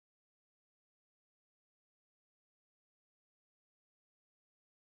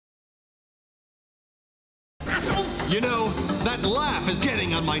You know, that laugh is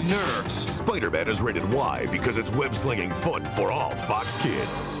getting on my nerves. Spider-Man is rated Y because it's web-slinging fun for all Fox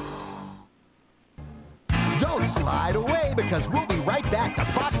kids. Don't slide away because we'll be right back to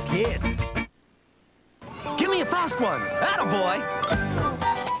Fox Kids. Give me a fast one. Attaboy.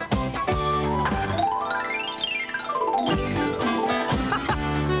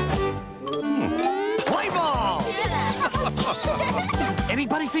 Play ball.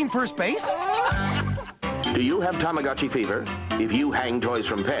 Anybody seen First Base? Do you have Tamagotchi fever? If you hang toys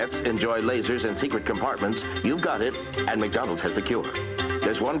from pets, enjoy lasers and secret compartments, you've got it, and McDonald's has the cure.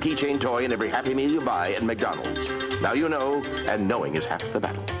 There's one keychain toy in every Happy Meal you buy at McDonald's. Now you know, and knowing is half the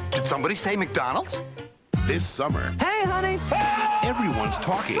battle. Did somebody say McDonald's? This summer, Hey, honey. everyone's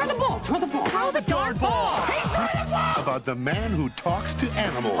talking Throw the ball. Throw the ball. Throw the darn ball. Hey, throw the ball. about the man who talks to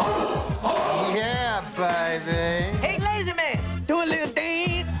animals. Yeah, baby. Hey, lazy man, do a little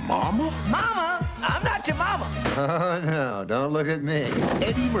dance. Mama? Mama, I'm not your mama. Oh, no, don't look at me.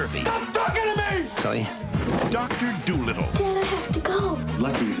 Eddie Murphy. Stop talking to me! Sully. Dr. Doolittle. Dad, I have to go.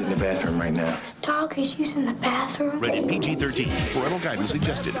 Lucky's in the bathroom right now. Dog is using the bathroom. Rated PG-13. Parental guidance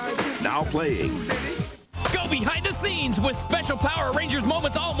suggested. Now playing. Go behind the scenes with special Power Rangers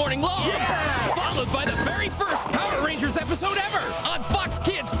moments all morning long. Yeah! Followed by the very first Power Rangers episode ever on Fox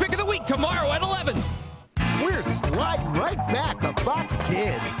Kids Pick of the Week tomorrow at 11. We're sliding right back to Fox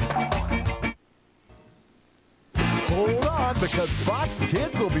Kids. Hold on, because Fox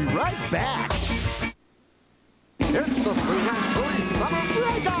Kids will be right back. It's the 3 Nights 3 Summer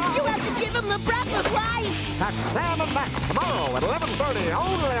Playtime. You have to give him the breath of life. That's Sam and Max tomorrow at 11:30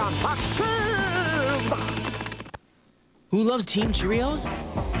 only on Fox Kids. Who loves Team Cheerios?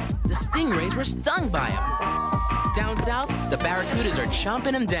 The Stingrays were stung by them. Down south, the Barracudas are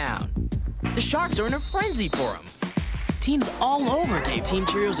chomping them down. The Sharks are in a frenzy for them. Teams all over gave Team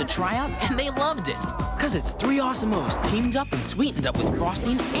Cheerios a tryout, and they loved it. Because it's 3 awesome O's teamed up and sweetened up with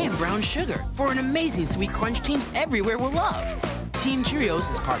frosting and brown sugar for an amazing sweet crunch teams everywhere will love. Team Cheerios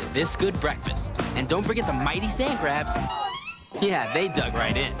is part of this good breakfast. And don't forget the mighty sand crabs. Yeah, they dug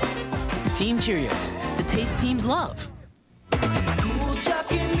right in. Team Cheerios, the taste teams love. Cool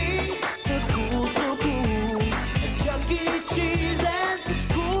Chuck and me, the cool so cool. Chuck E. Cheese as it's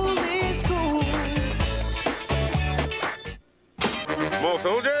cool is cool. Small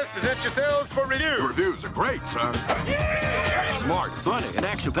soldiers, present yourselves for review. The reviews are great, sir. Yeah! Smart, funny, and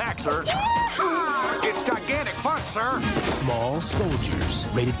action-packed, sir. Yeah! It's gigantic fun, sir. Small Soldiers,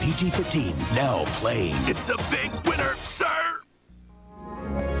 rated PG-13. Now playing. It's a big winner, sir.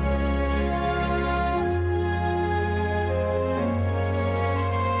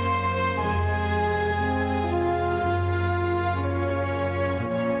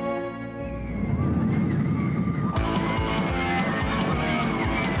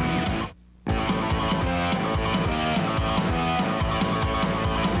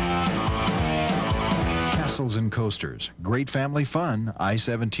 Castles and Coasters. Great family fun.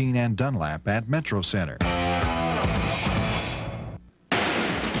 I-17 and Dunlap at Metro Center.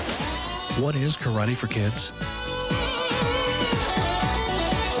 What is Karate for Kids?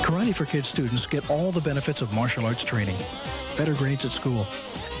 Karate for Kids students get all the benefits of martial arts training. Better grades at school.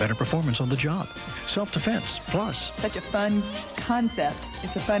 Better performance on the job. Self-defense, plus. Such a fun concept.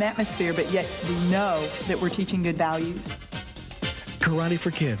 It's a fun atmosphere, but yet we know that we're teaching good values. Karate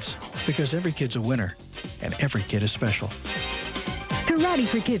for Kids, because every kid's a winner, and every kid is special. Karate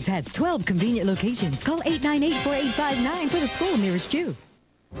for Kids has 12 convenient locations. Call 898-4859 for the school nearest you.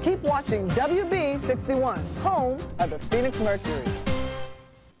 Keep watching WB61, home of the Phoenix Mercury.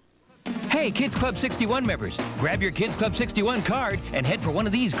 Hey, Kids Club 61 members, grab your Kids Club 61 card and head for one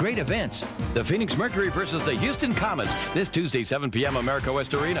of these great events. The Phoenix Mercury versus the Houston Comets this Tuesday, 7 p.m. America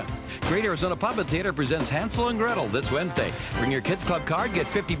West Arena. Great Arizona Puppet Theater presents Hansel and Gretel this Wednesday. Bring your Kids Club card, get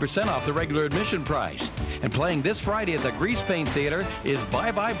 50% off the regular admission price. And playing this Friday at the Grease Paint Theater is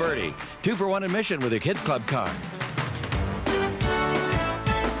Bye Bye Birdie. 2 for 1 admission with your Kids Club card.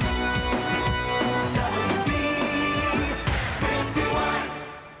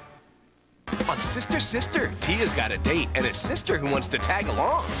 On Sister, Tia's got a date and a sister who wants to tag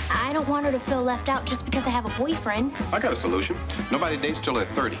along. I don't want her to feel left out just because I have a boyfriend. I got a solution. Nobody dates till they're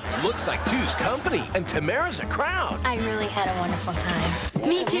 30. Looks like two's company, and Tamara's a crowd. I really had a wonderful time.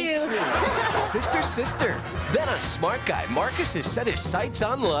 Me too. Sister. Then on Smart Guy, Marcus has set his sights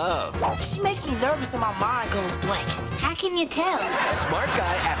on love. She makes me nervous and my mind goes blank. How can you tell? Smart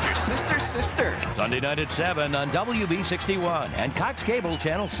Guy after Sister. Sunday night at 7 on WB61 and Cox Cable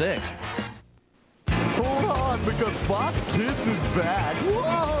Channel 6. Hold on, because Fox Kids is back.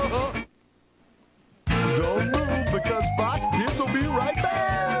 Whoa! Don't move, because Fox Kids will be right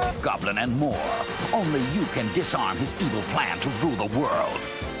back. Goblin and more. Only you can disarm his evil plan to rule the world.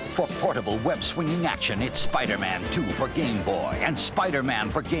 For portable web-swinging action, it's Spider-Man 2 for Game Boy and Spider-Man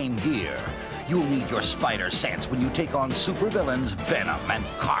for Game Gear. You'll need your spider sense when you take on supervillains Venom and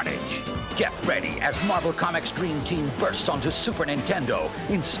Carnage. Get ready as Marvel Comics' Dream Team bursts onto Super Nintendo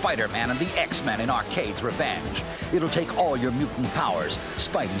in Spider-Man and the X-Men in Arcade's Revenge. It'll take all your mutant powers,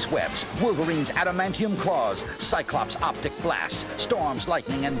 Spidey's webs, Wolverine's adamantium claws, Cyclops' optic blasts, Storm's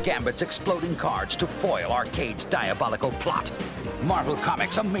lightning, and Gambit's exploding cards to foil Arcade's diabolical plot. Marvel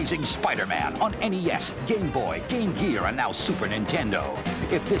Comics' Amazing Spider-Man on NES, Game Boy, Game Gear, and now Super Nintendo.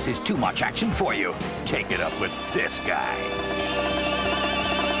 If this is too much action for you, take it up with this guy.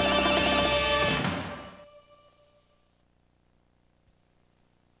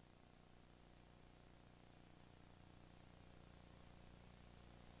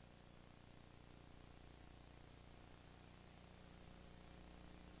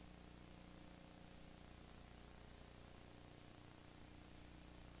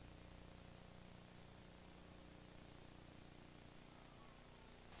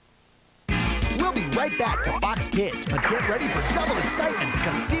 We'll be right back to Fox Kids, but get ready for double excitement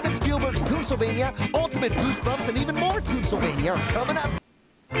because Steven Spielberg's Toonsylvania, Ultimate Goosebumps, and even more Toonsylvania are coming up.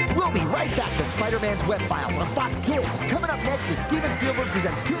 We'll be right back to Spider-Man's Web Files on Fox Kids. Coming up next is Steven Spielberg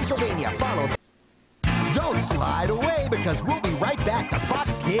presents Toonsylvania, followed. Don't slide away because we'll be right back to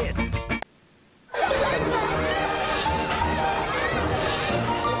Fox Kids.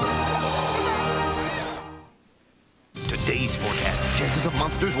 Today's forecast, chances of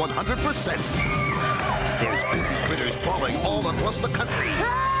monsters 100%. There's creepy critters crawling all across the country.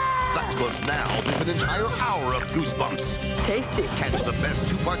 That's because now there's an entire hour of Goosebumps. Tasty. Catch the best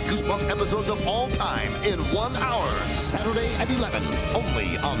two-part Goosebumps episodes of all time in 1 hour. Saturday at 11,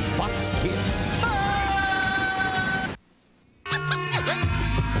 only on Fox Kids.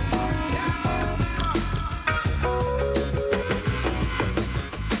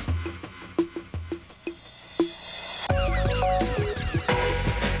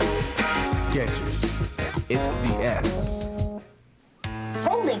 Sketches. It's the S.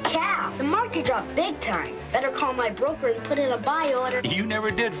 Holy cow! The market dropped big time. Better call my broker and put in a buy order. You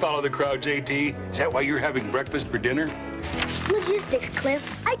never did follow the crowd, JT. Is that why you're having breakfast for dinner? Logistics,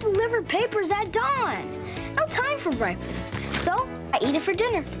 Cliff. I deliver papers at dawn. No time for breakfast. So, I eat it for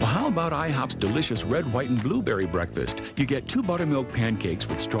dinner. Well, how about IHOP's delicious red, white, and blueberry breakfast? You get 2 buttermilk pancakes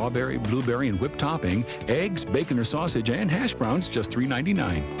with strawberry, blueberry, and whipped topping, eggs, bacon or sausage, and hash browns, just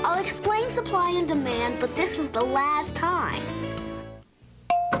 $3.99. I'll explain supply and demand, but this is the last time.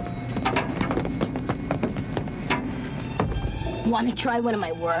 Want to try one of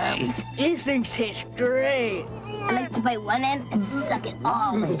my worms? These things taste great. I like to bite one end and suck it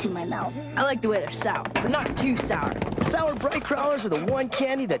all into my mouth. I like the way they're sour, but not too sour. Sour bright crawlers are the one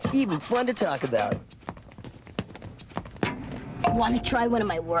candy that's even fun to talk about. Want to try one of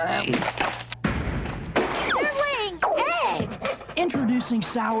my worms? They're laying eggs! Introducing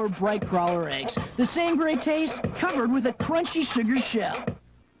sour bright crawler eggs. The same great taste, covered with a crunchy sugar shell.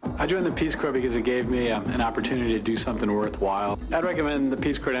 I joined the Peace Corps because it gave me an opportunity to do something worthwhile. I'd recommend the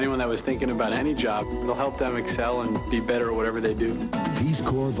Peace Corps to anyone that was thinking about any job. It'll help them excel and be better at whatever they do. Peace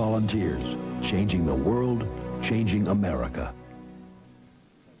Corps volunteers, changing the world, changing America.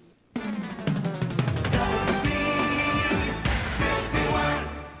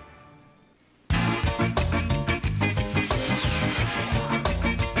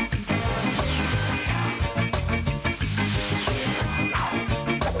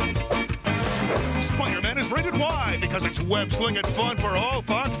 Because it's web-slinging fun for all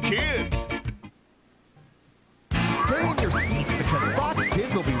Fox Kids. Stay in your seats because Fox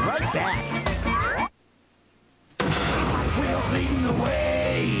Kids will be right back. Wheels leading the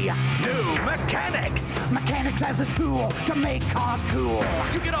way. New mechanics. Mechanics as a tool to make cars cool.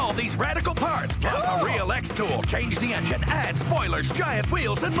 You get all these radical parts, plus a real X tool. Change the engine, add spoilers, giant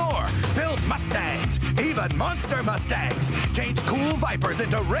wheels, and more. Build Mustangs, even monster Mustangs. Change cool Vipers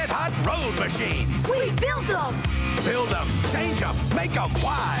into red-hot road machines. We built them! Build them, change them, make them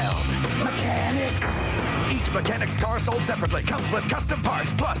wild. Mechanics. Each Mechanics car sold separately comes with custom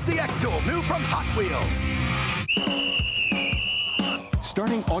parts, plus the X tool, new from Hot Wheels.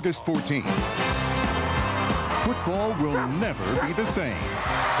 Starting August 14th, football will never be the same.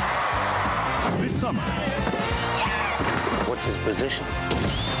 This summer. What's his position?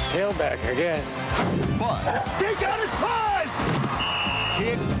 Tailback, I guess. But They got his prize!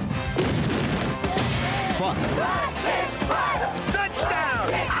 kicks, but Touchdown!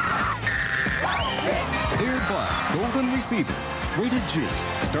 Cleared by Golden Receiver. Rated G.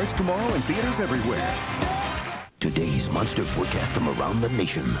 Starts tomorrow in theaters everywhere. Today's monster forecast from around the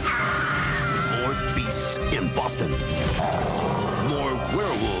nation. More beasts in Boston. More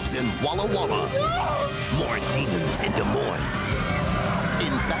werewolves in Walla Walla. More demons in Des Moines.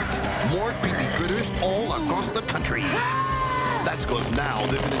 In fact, more creepy critters all across the country. That's because now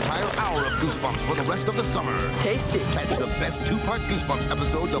there's an entire hour of Goosebumps for the rest of the summer. Tasty. Catch the best two-part Goosebumps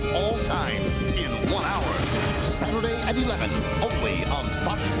episodes of all time in 1 hour. Saturday at 11, only on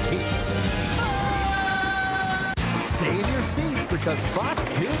Fox Kids. Stay in your seats because Fox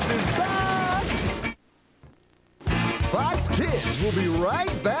Kids is back! Fox Kids will be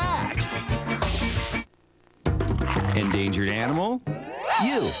right back! Endangered animal?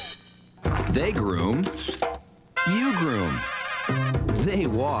 You. They groom. You groom. They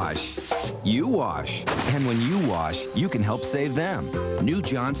wash. You wash. And when you wash, you can help save them. New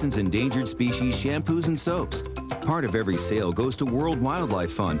Johnson's Endangered Species shampoos and soaps. Part of every sale goes to World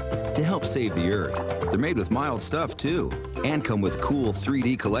Wildlife Fund to help save the earth. They're made with mild stuff, too, and come with cool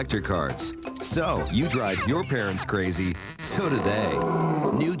 3D collector cards. So, you drive your parents crazy, so do they.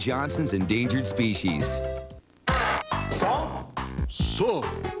 New Johnson's Endangered Species. Saw? Saw.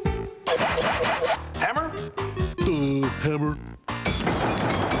 Hammer? Hammer.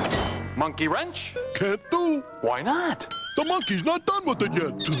 Monkey wrench? Can't do. Why not? The monkey's not done with it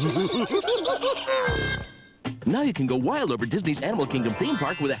yet. Now you can go wild over Disney's Animal Kingdom theme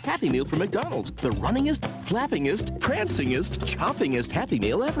park with a Happy Meal from McDonald's. The runningest, flappingest, prancingest, chompingest Happy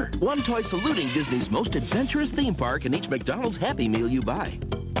Meal ever. One toy saluting Disney's most adventurous theme park in each McDonald's Happy Meal you buy.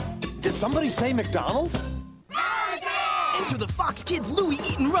 Did somebody say McDonald's? Enter the Fox Kids Louie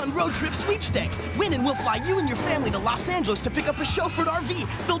Eat and Run Road Trip Sweepstakes. Win and we'll fly you and your family to Los Angeles to pick up a chauffeured RV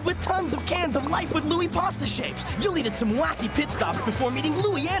filled with tons of cans of Life with Louie pasta shapes. You'll eat at some wacky pit stops before meeting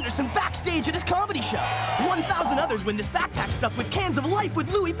Louie Anderson backstage at his comedy show. 1,000 others win this backpack stuffed with cans of Life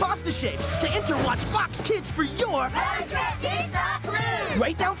with Louie pasta shapes. To enter, watch Fox Kids for your Road Trip Pizza Clue.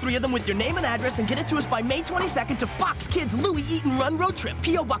 Write down 3 of them with your name and address and get it to us by May 22nd to Fox Kids Louie Eat and Run Road Trip,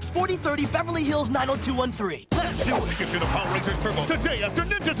 P.O. Box 4030, Beverly Hills 90213. Let's do a shift to the Power Rangers Turbo today after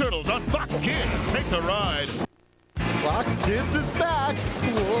Ninja Turtles on Fox Kids. Take the ride. Fox Kids is back!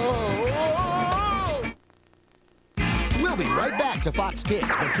 Whoa! We'll be right back to Fox Kids,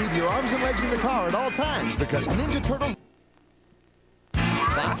 but keep your arms and legs in the car at all times because Ninja Turtles...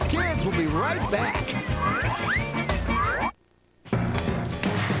 Fox Kids will be right back.